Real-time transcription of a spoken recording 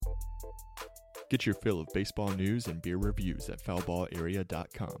Get your fill of baseball news and beer reviews at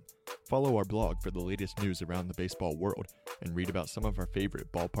foulballarea.com. Follow our blog for the latest news around the baseball world and read about some of our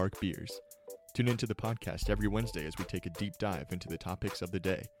favorite ballpark beers. Tune into the podcast every Wednesday as we take a deep dive into the topics of the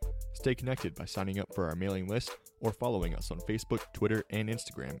day. Stay connected by signing up for our mailing list or following us on Facebook, Twitter, and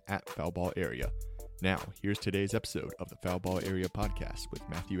Instagram at foulballarea. Now, here's today's episode of the Foul Ball Area podcast with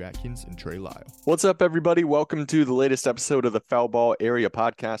Matthew Atkins and Trey Lyle. What's up, everybody? Welcome to the latest episode of the Foul Ball Area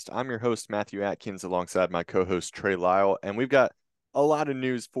podcast. I'm your host, Matthew Atkins, alongside my co-host, Trey Lyle, and we've got a lot of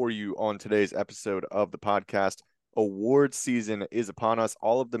news for you on today's episode of the podcast. Award season is upon us.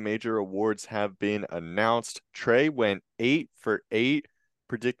 All of the major awards have been announced. Trey went 8 for 8,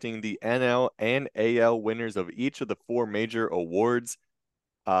 predicting the NL and AL winners of each of the 4 major awards.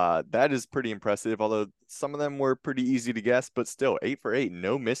 That is pretty impressive, although some of them were pretty easy to guess, but still 8 for 8,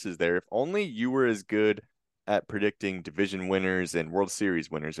 no misses there. If only you were as good at predicting division winners and World Series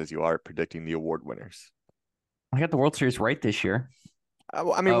winners as you are at predicting the award winners. I got the World Series right this year.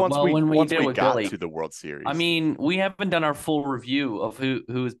 I mean, once we got to the World Series. I mean, we haven't done our full review of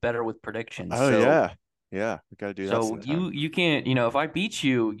who's better with predictions. Oh, so, yeah, we got to do that. So you can't, if I beat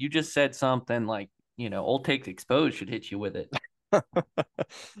you, you just said something like, Old Takes Exposed should hit you with it.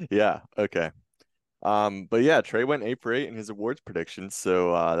 Yeah, okay. But yeah, Trey went 8 for 8 in his awards predictions,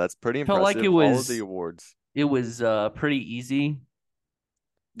 so that's pretty impressive. Felt like it was, all of the awards. It was pretty easy.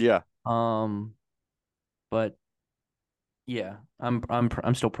 Yeah. But yeah, I'm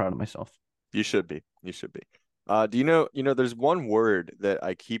still proud of myself. You should be. Do you know, there's one word that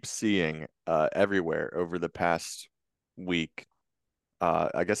I keep seeing everywhere over the past week.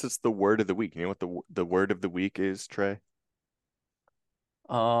 I guess it's the word of the week. You know what the word of the week is, Trey?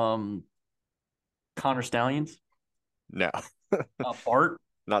 Connor Stallions? No. Bart?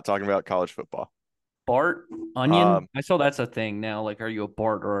 Not talking about college football. Bart? Onion? I saw that's a thing now. Like, are you a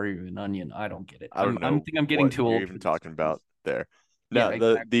Bart or are you an onion? I don't get it. I don't know. I think I'm getting too old. You're even talking about there. No, yeah,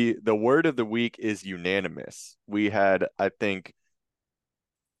 exactly. The word of the week is unanimous. We had, I think,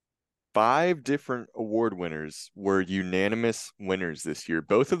 5 different award winners were unanimous winners this year.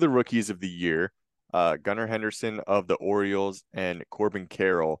 Both of the rookies of the year, Gunnar Henderson of the Orioles and Corbin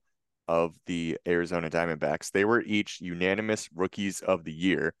Carroll of the Arizona Diamondbacks. They were each unanimous rookies of the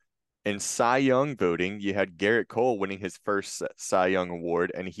year. In Cy Young voting, you had Gerrit Cole winning his first Cy Young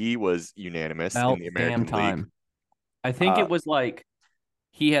award, and he was unanimous in the American League. I think it was like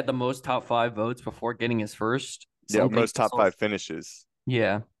he had the most top 5 votes before getting his first. Yeah, most top 5 finishes.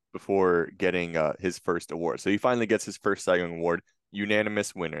 Yeah. Before getting his first award. So he finally gets his first Cy Young award,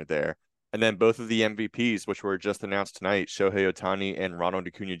 unanimous winner there. And then both of the MVPs, which were just announced tonight, Shohei Ohtani and Ronald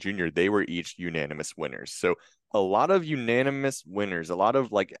Acuna Jr., they were each unanimous winners. So a lot of unanimous winners, a lot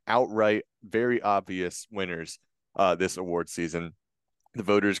of like outright, very obvious winners this award season. The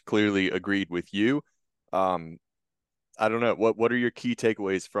voters clearly agreed with you. I don't know. What are your key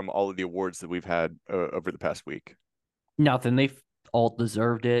takeaways from all of the awards that we've had over the past week? Nothing. They all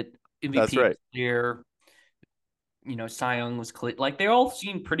deserved it. MVP That's right. Was clear. Cy Young was clear. Like, they all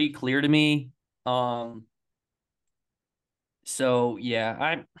seemed pretty clear to me. So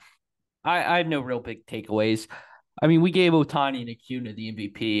yeah, I have no real big takeaways. I mean, we gave Ohtani and Acuna the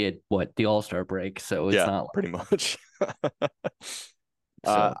MVP at the All-Star break, so it's not like, pretty much.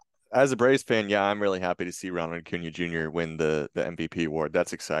 As a Braves fan, yeah, I'm really happy to see Ronald Acuna Jr. win the MVP award.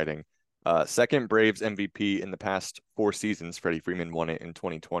 That's exciting. Second Braves MVP in the past 4 seasons. Freddie Freeman won it in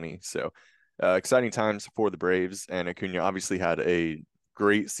 2020. So exciting times for the Braves. And Acuna obviously had a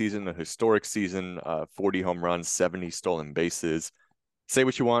great season, a historic season, 40 home runs, 70 stolen bases. Say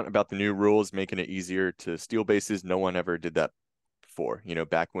what you want about the new rules, making it easier to steal bases. No one ever did that before.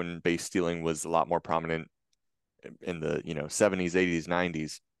 Back when base stealing was a lot more prominent in the, 70s, 80s,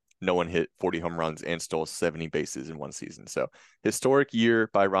 90s. No one hit 40 home runs and stole 70 bases in one season. So historic year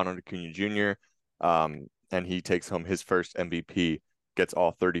by Ronald Acuna Jr. And he takes home his first MVP, gets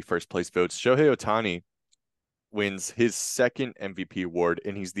all 30 first place votes. Shohei Ohtani wins his second MVP award,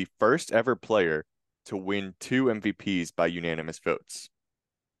 and he's the first ever player to win 2 MVPs by unanimous votes.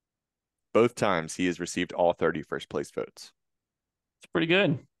 Both times he has received all 30 first place votes. It's pretty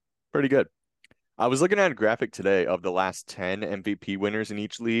good. Pretty good. I was looking at a graphic today of the last 10 MVP winners in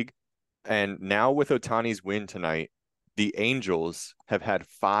each league. And now with Ohtani's win tonight, the Angels have had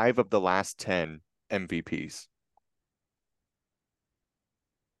 5 of the last 10 MVPs.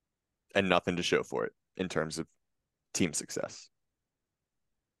 And nothing to show for it in terms of team success.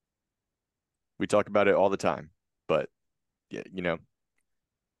 We talk about it all the time, but yeah,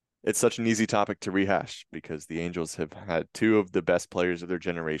 it's such an easy topic to rehash because the Angels have had 2 of the best players of their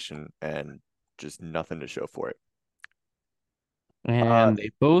generation and just nothing to show for it. And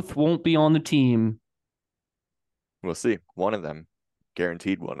they both won't be on the team. We'll see. One of them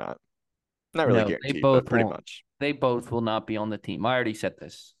guaranteed will not. Not really No, they guaranteed, but both pretty won't. much. They both will not be on the team. I already said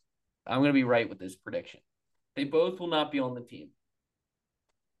this. I'm going to be right with this prediction. They both will not be on the team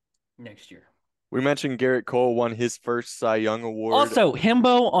next year. We mentioned Gerrit Cole won his first Cy Young award. Also,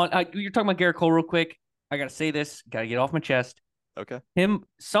 Himbo on you're talking about Gerrit Cole real quick. I got to say this. Got to get off my chest. Okay.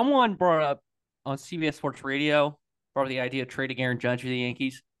 Someone brought up on CBS Sports Radio, brought up the idea of trading Aaron Judge for the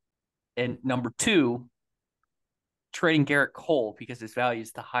Yankees. And number two, trading Gerrit Cole because his value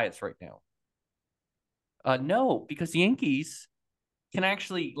is the highest right now. No, because the Yankees can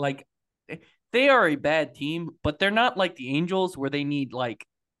actually they are a bad team, but they're not like the Angels where they need like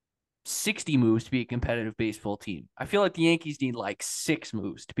 60 moves to be a competitive baseball team. I feel like the Yankees need like 6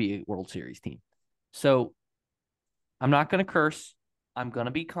 moves to be a World Series team. So I'm not going to curse. I'm going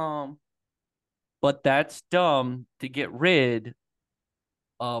to be calm. But that's dumb to get rid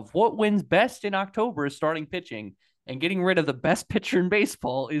of what wins best in October is starting pitching, and getting rid of the best pitcher in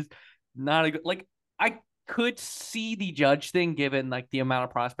baseball is not a good, I could see the Judge thing given like the amount of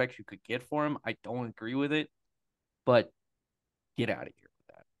prospects you could get for him. I don't agree with it, but get out of here with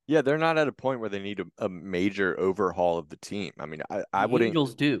that. Yeah, they're not at a point where they need a major overhaul of the team. I mean, I The wouldn't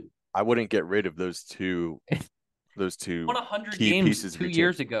Angels do. I wouldn't get rid of those two Won 100 key games pieces of 2 your team.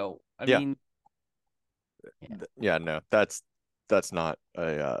 years ago. I Yeah. mean, Yeah, no, that's not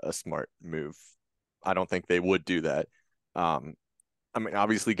a smart move. I don't think they would do that. I mean,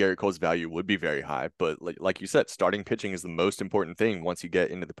 obviously Gerrit Cole's value would be very high, but like you said, starting pitching is the most important thing once you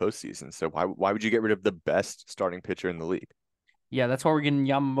get into the postseason. So why would you get rid of the best starting pitcher in the league? yeah, that's why we're getting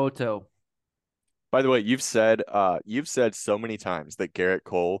Yamamoto. By the way, you've said so many times that Gerrit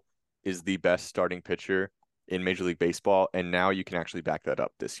Cole is the best starting pitcher in Major League Baseball, and now you can actually back that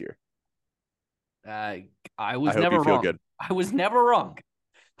up this year. I I was hope you never feel wrong. good. I was never wrong.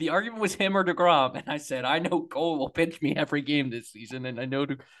 The argument was him or DeGrom, and I said, I know Cole will pitch me every game this season, and I know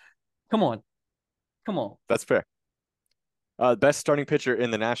to come on. Come on. That's fair. Best starting pitcher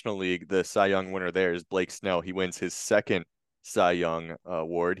in the National League, the Cy Young winner there is Blake Snell. He wins his second Cy Young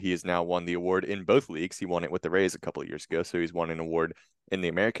award. He has now won the award in both leagues. He won it with the Rays a couple of years ago, so he's won an award in the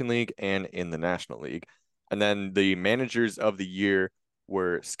American League and in the National League. And then the managers of the year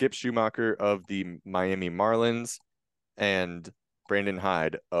were Skip Schumacher of the Miami Marlins and Brandon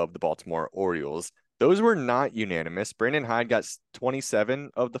Hyde of the Baltimore Orioles. Those were not unanimous. Brandon Hyde got 27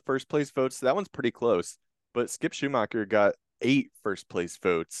 of the first place votes. So that one's pretty close. But Skip Schumacher got 8 first place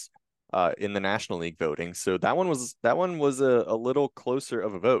votes in the National League voting. So that one was a little closer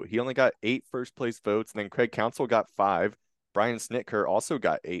of a vote. He only got 8 first place votes, and then Craig Counsell got 5. Brian Snitker also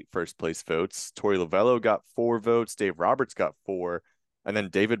got 8 first place votes. Torey Lovello got 4 votes. Dave Roberts got 4. And then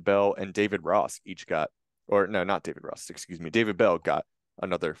David Bell and David Ross each got, or no, not David Ross, excuse me. David Bell got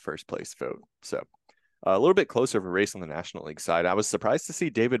another first place vote. So a little bit closer of a race on the National League side. I was surprised to see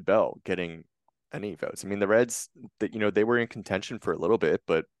David Bell getting any votes. I mean, the Reds, that they were in contention for a little bit,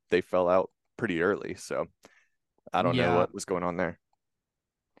 but they fell out pretty early. So I don't know what was going on there.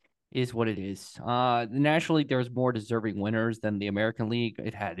 Is what it is. The National League, there was more deserving winners than the American League.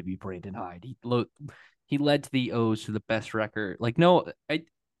 It had to be Brandon Hyde. He led to the O's to the best record.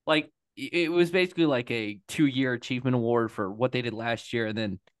 It was basically like a 2-year achievement award for what they did last year, and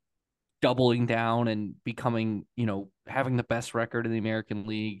then doubling down and becoming, having the best record in the American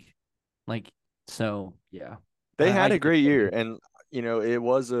League. Yeah. They had a great year, and it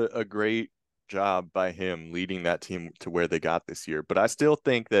was a great job by him leading that team to where they got this year. But I still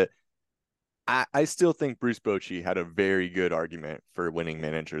think that I still think Bruce Bochy had a very good argument for winning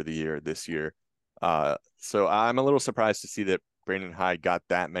Manager of the Year this year. So I'm a little surprised to see that Brandon Hyde got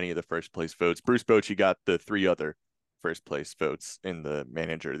that many of the first place votes. Bruce Bochy got the 3 other first place votes in the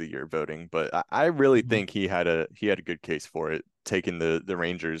Manager of the Year voting, but I really think he had a good case for it, taking the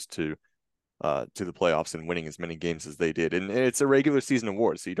Rangers to the playoffs and winning as many games as they did. And it's a regular season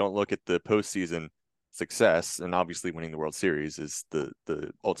award, so you don't look at the postseason success, and obviously winning the World Series is the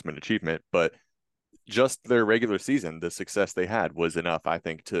ultimate achievement, but just their regular season, the success they had was enough, I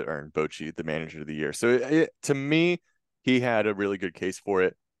think, to earn Bochy the Manager of the Year. So to me, he had a really good case for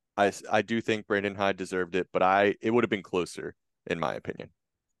it. I do think Brandon Hyde deserved it, but it would have been closer in my opinion.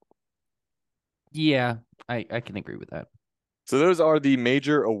 Yeah, I can agree with that. So those are the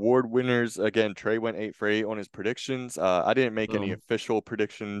major award winners. Again, Trey went 8 for 8 on his predictions. I didn't make any official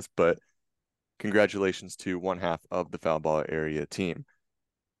predictions, but congratulations to one half of the Foul Ball Area team.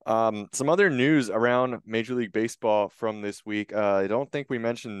 Some other news around Major League Baseball from this week. I don't think we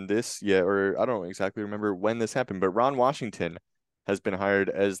mentioned this yet, or I don't exactly remember when this happened, but Ron Washington has been hired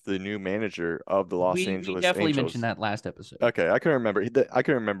as the new manager of the Los We Angeles definitely mentioned Angels. that last episode. Okay, I couldn't remember. I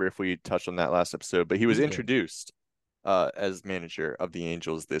couldn't remember if we touched on that last episode, but he was We did. introduced as manager of the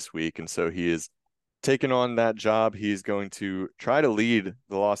Angels this week, and so he is taking on that job. He's going to try to lead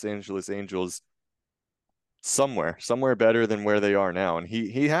the Los Angeles Angels somewhere better than where they are now, and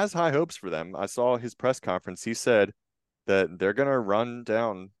he has high hopes for them. I saw his press conference. He said that they're going to run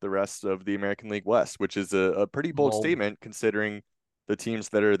down the rest of the American League West, which is a pretty bold Well, statement considering the teams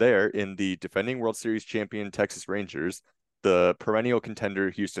that are there in the defending World Series champion Texas Rangers, the perennial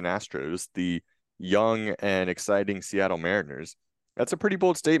contender Houston Astros, the young and exciting Seattle Mariners. That's a pretty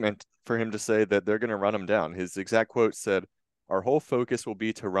bold statement for him to say that they're going to run them down. His exact quote said, "Our whole focus will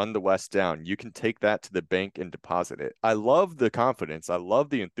be to run the West down. You can take that to the bank and deposit it." I love the confidence. I love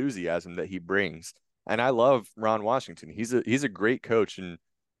the enthusiasm that he brings. And I love Ron Washington. He's a great coach, and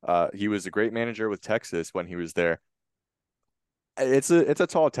he was a great manager with Texas when he was there. It's a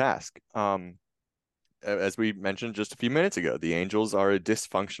tall task. As we mentioned just a few minutes ago, the Angels are a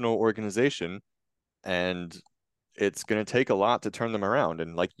dysfunctional organization, and it's going to take a lot to turn them around.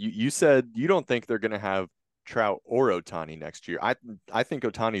 And like you said, you don't think they're going to have Trout or Ohtani next year. I think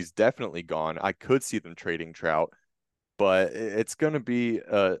Ohtani's definitely gone. I could see them trading Trout, but it's going to be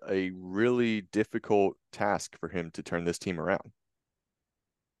a really difficult task for him to turn this team around.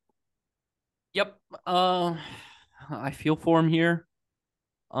 yep. I feel for him here.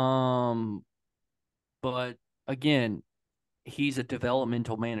 Um, but again, he's a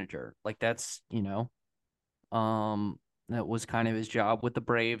developmental manager. Like that's, that was kind of his job with the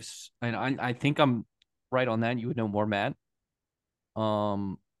Braves. And I think I'm right on that. You would know more, Matt.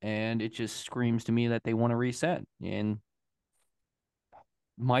 And it just screams to me that they want to reset. And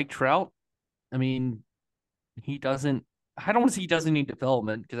Mike Trout, I mean, he doesn't I don't want to say he doesn't need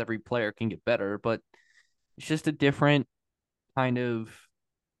development because every player can get better, but it's just a different kind of,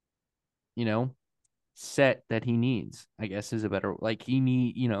 you know, set that he needs, I guess is a better like he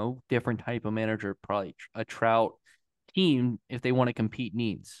need, different type of manager, probably a Trout team if they want to compete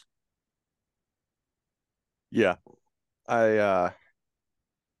needs. Yeah, I uh,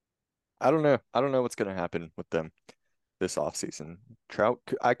 I don't know. I don't know what's going to happen with them this offseason. Trout,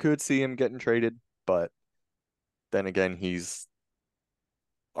 I could see him getting traded, but then again, he's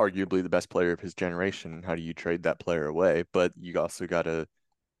arguably the best player of his generation. How do you trade that player away? But you also got to,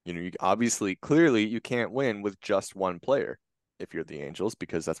 you obviously, clearly, you can't win with just one player if you're the Angels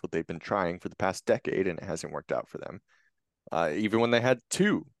because that's what they've been trying for the past decade and it hasn't worked out for them. Even when they had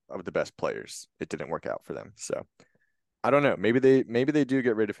two of the best players, it didn't work out for them. So I don't know. Maybe they do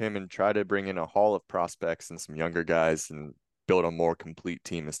get rid of him and try to bring in a haul of prospects and some younger guys and build a more complete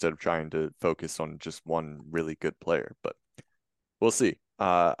team instead of trying to focus on just one really good player. But we'll see.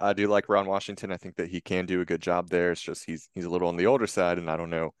 I do like Ron Washington. I think that he can do a good job there. It's just he's a little on the older side, and I don't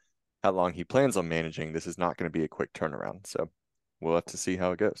know how long he plans on managing. This is not going to be a quick turnaround, so we'll have to see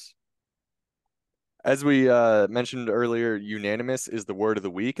how it goes. As we mentioned earlier, unanimous is the word of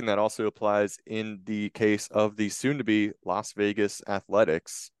the week, and that also applies in the case of the soon-to-be Las Vegas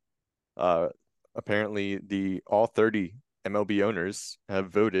Athletics. Uh, Apparently, the all 30 MLB owners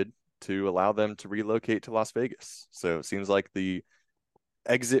have voted to allow them to relocate to Las Vegas. So it seems like the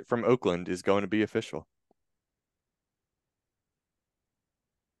exit from Oakland is going to be official.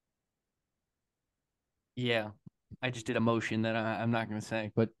 Yeah. I just did a motion that I'm not going to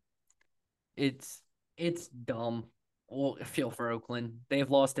say, but it's it's dumb. Well, I feel for Oakland. They've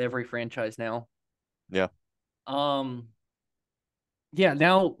lost every franchise now. Yeah. Um, yeah,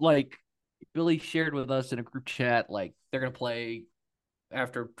 now like Billy shared with us in a group chat, like they're gonna play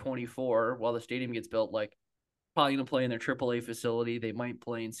after 24 while the stadium gets built. Like probably gonna play in their AAA facility. They might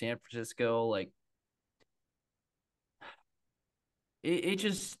play in San Francisco. Like it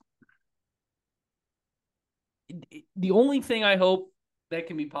just the only thing I hope that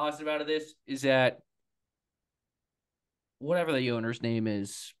can be positive out of this is that whatever the owner's name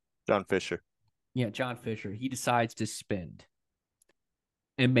is, John Fisher. yeah, John Fisher, he decides to spend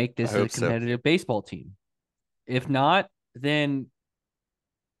and make I this a hope so. competitive baseball team. If not, then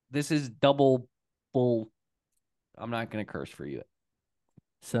this is double bull. I'm not going to curse for you.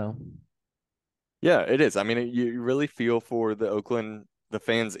 So, Yeah, it is. I mean, you really feel for the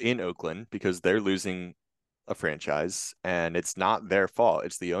fans in Oakland because they're losing a franchise and it's not their fault.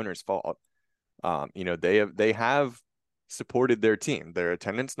 It's the owner's fault. They have supported their team. Their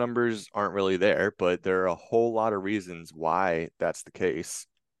attendance numbers aren't really there, but there are a whole lot of reasons why that's the case.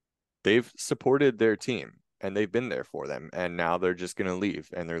 They've supported their team and they've been there for them, and now they're just going to leave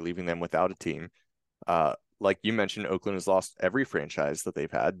and they're leaving them without a team. like you mentioned, Oakland has lost every franchise that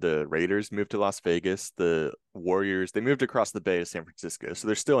they've had. The Raiders moved to Las Vegas. The Warriors, they moved across the bay to San Francisco. So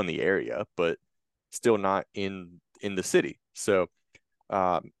they're still in the area, but still not in the city. So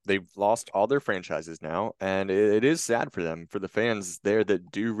they've lost all their franchises now, and it is sad for them, for the fans there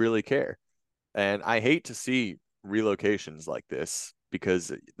that do really care. And I hate to see relocations like this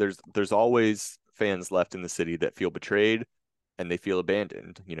because there's always fans left in the city that feel betrayed and they feel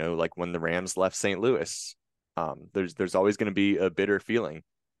abandoned. You know, like when the Rams left St. Louis, there's always going to be a bitter feeling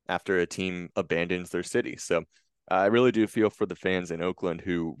after a team abandons their city. So I really do feel for the fans in Oakland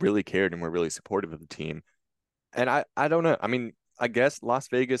who really cared and were really supportive of the team. And I don't know. I mean, I guess Las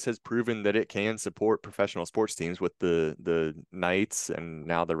Vegas has proven that it can support professional sports teams with the Knights and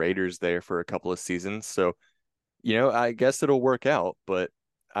now the Raiders there for a couple of seasons. So, you know, I guess it'll work out, but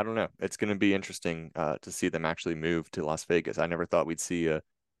I don't know. It's going to be interesting to see them actually move to Las Vegas. I never thought we'd see an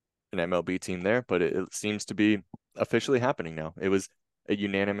MLB team there, but it seems to be officially happening now. It was a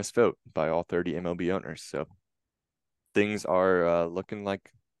unanimous vote by all 30 MLB owners. So things are looking like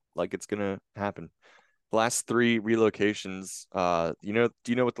it's going to happen. Last three relocations, do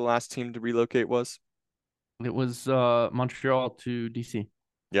you know what the last team to relocate was? It was Montreal to DC.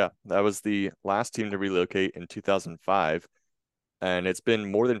 Yeah, that was the last team to relocate in 2005. And it's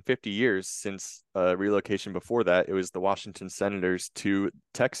been more than 50 years since relocation before that. It was the Washington Senators to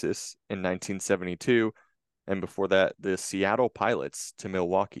Texas in 1972. And before that, the Seattle Pilots to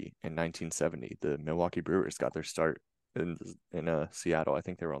Milwaukee in 1970. The Milwaukee Brewers got their start in Seattle. I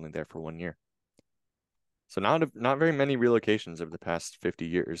think they were only there for 1 year. So not very many relocations over the past 50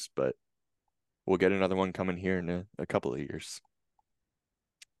 years, but we'll get another one coming here in a couple of years.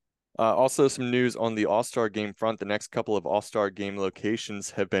 Also, some news on the All-Star Game front. The next couple of All-Star Game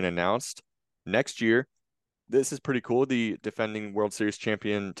locations have been announced. Next year, this is pretty cool. The defending World Series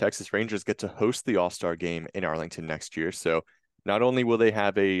champion Texas Rangers get to host the All-Star Game in Arlington next year. So not only will they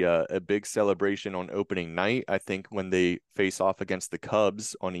have a big celebration on opening night, I think when they face off against the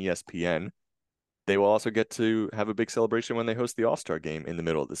Cubs on ESPN, they will also get to have a big celebration when they host the All-Star Game in the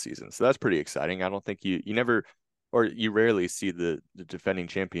middle of the season. So that's pretty exciting. I don't think you never, or you rarely see the defending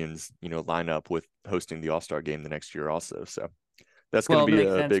champions, line up with hosting the All-Star Game the next year also. So that's going Well, to it be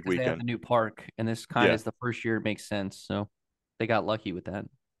makes a sense big because they have weekend. the new park, and this kind Yeah. of is the first year it makes sense. So they got lucky with that.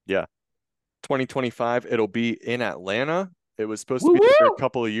 Yeah. 2025, it'll be in Atlanta. It was supposed to Woo be there a woo!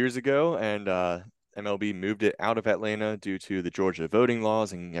 couple of years ago, and MLB moved it out of Atlanta due to the Georgia voting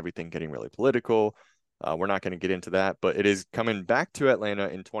laws and everything getting really political. We're not going to get into that, but it is coming back to Atlanta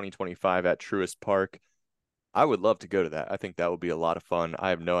in 2025 at Truist Park. I would love to go to that. I think that would be a lot of fun. I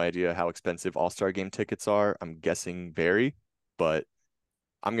have no idea how expensive All-Star Game tickets are. I'm guessing very, but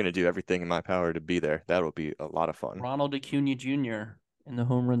I'm going to do everything in my power to be there. That'll be a lot of fun. Ronald Acuna Jr. in the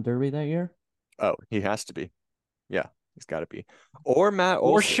home run derby that year. Oh, he has to be. Yeah, he's got to be. Or Matt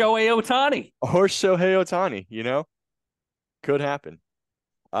Or Olson. Shohei Ohtani. Or Shohei Ohtani, could happen.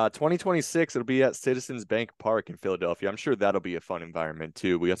 2026, it'll be at Citizens Bank Park in Philadelphia. I'm sure that'll be a fun environment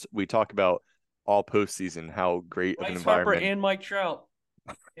too. We talk about all postseason how great of an Bryce Harper environment. and Mike Trout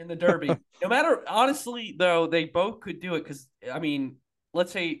in the derby. No matter, honestly, though, they both could do it because, I mean,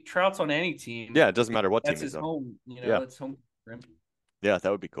 let's say Trout's on any team. Yeah, it doesn't matter what team That's he's his on. home. Yeah, That's home for him. yeah,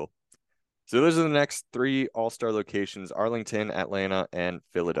 that would be cool. So those are the next three All-Star locations: Arlington, Atlanta, and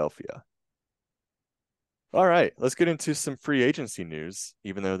Philadelphia. All right, let's get into some free agency news,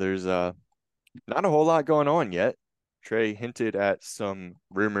 even though there's not a whole lot going on yet. Trey hinted at some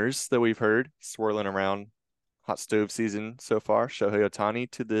rumors that we've heard swirling around hot stove season so far. Shohei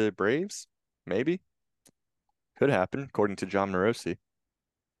Ohtani to the Braves, maybe. Could happen, according to John Morosi.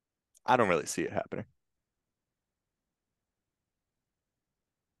 I don't really see it happening.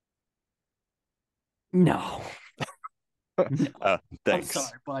 No. No. I'm Thanks.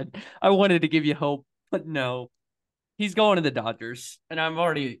 sorry, bud. I wanted to give you hope, but no. He's going to the Dodgers, and I've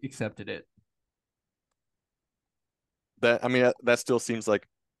already accepted it. That still seems like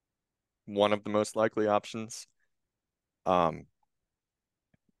one of the most likely options. I'm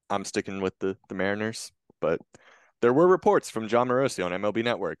sticking with the Mariners, but there were reports from John Morosi on MLB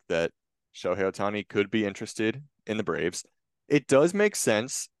Network that Shohei Ohtani could be interested in the Braves. It does make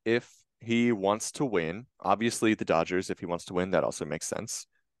sense if he wants to win. Obviously, the Dodgers, if he wants to win, that also makes sense.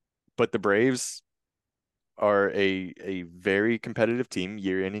 But the Braves are a very competitive team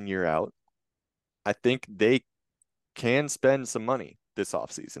year in and year out. I think they can spend some money this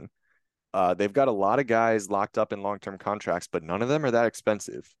offseason. They've got a lot of guys locked up in long-term contracts, but none of them are that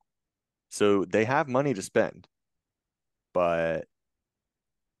expensive. So they have money to spend, but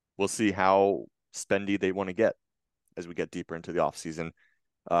we'll see how spendy they want to get as we get deeper into the offseason.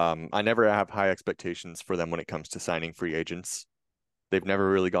 I never have high expectations for them when it comes to signing free agents. They've never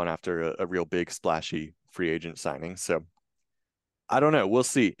really gone after a real big splashy free agent signing. So I don't know. We'll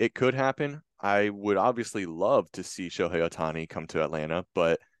see. It could happen. I would obviously love to see Shohei Ohtani come to Atlanta,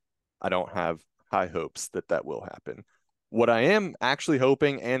 but I don't have high hopes that that will happen. What I am actually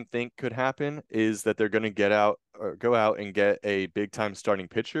hoping and think could happen is that they're going to go out and get a big time starting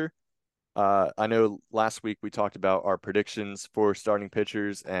pitcher. I know last week we talked about our predictions for starting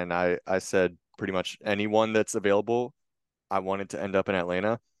pitchers, and I said pretty much anyone that's available, I wanted to end up in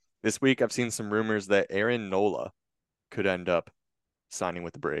Atlanta. This week I've seen some rumors that Aaron Nola could end up signing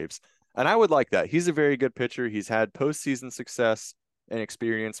with the Braves. And I would like that. He's a very good pitcher. He's had postseason success and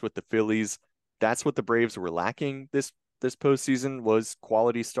experience with the Phillies. That's what the Braves were lacking this postseason was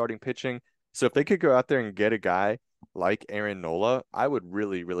quality starting pitching. So if they could go out there and get a guy like Aaron Nola, I would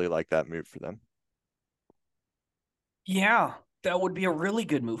really, really like that move for them. Yeah, that would be a really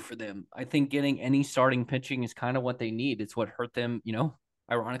good move for them. I think getting any starting pitching is kind of what they need. It's what hurt them,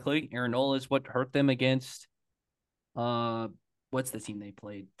 ironically. Aaron Nola is what hurt them against what's the team they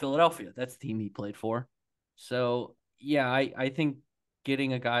played? Philadelphia. That's the team he played for. So yeah, I think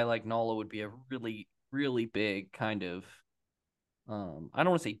getting a guy like Nola would be a really, really big kind of I don't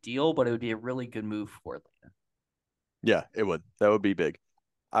want to say deal, but it would be a really good move for Atlanta. Yeah, it would. That would be big.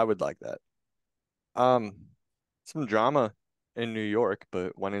 I would like that. Um, some drama in New York,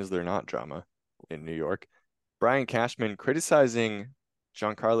 but when is there not drama in New York? Brian Cashman criticizing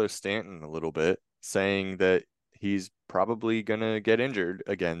Giancarlo Stanton a little bit, saying that he's probably gonna get injured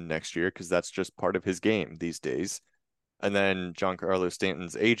again next year because that's just part of his game these days. And then Giancarlo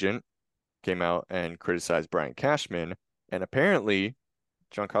Stanton's agent came out and criticized Brian Cashman, and apparently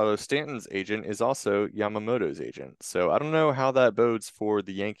Giancarlo Stanton's agent is also Yamamoto's agent. So I don't know how that bodes for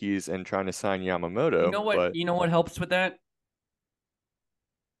the Yankees and trying to sign Yamamoto, but You know what helps with that?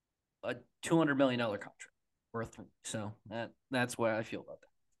 A $200 million contract worth. So that's what I feel about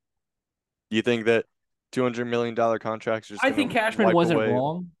that. you think that $200 million contracts are just I going think to Cashman wipe wasn't away?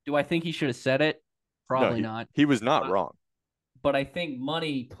 wrong. Do I think he should have said it? No, Probably not. he was not But, wrong. but I think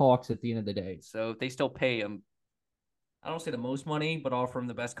money talks at the end of the day. So if they still pay him, I don't say the most money, but offer him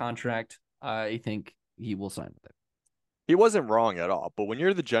the best contract, I think he will sign with it. He wasn't wrong at all. But when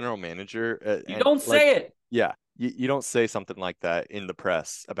you're the general manager, You and don't like, say it. yeah, you don't say something like that in the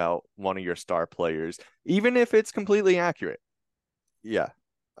press about one of your star players, even if it's completely accurate. Yeah,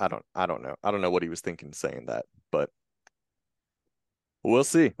 I don't know. I don't know what he was thinking saying that, but we'll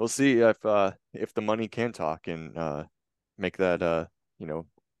see. We'll see if the money can talk and make that you know,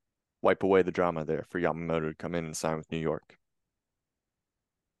 wipe away the drama there for Yamamoto to come in and sign with New York.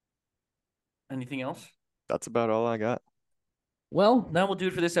 Anything else? That's about all I got. Well, that will do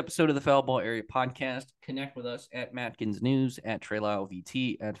it for this episode of the Foul Ball Area Podcast. Connect with us at Matkins News, at Trey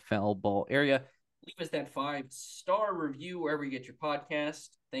VT, at Foul Ball Area. Leave us that 5-star review wherever you get your podcast.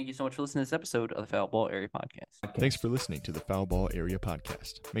 Thank you so much for listening to this episode of the Foul Ball Area Podcast. Thanks for listening to the Foul Ball Area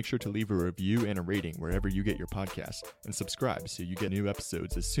Podcast. Make sure to leave a review and a rating wherever you get your podcasts, and subscribe so you get new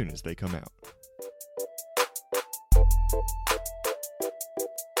episodes as soon as they come out.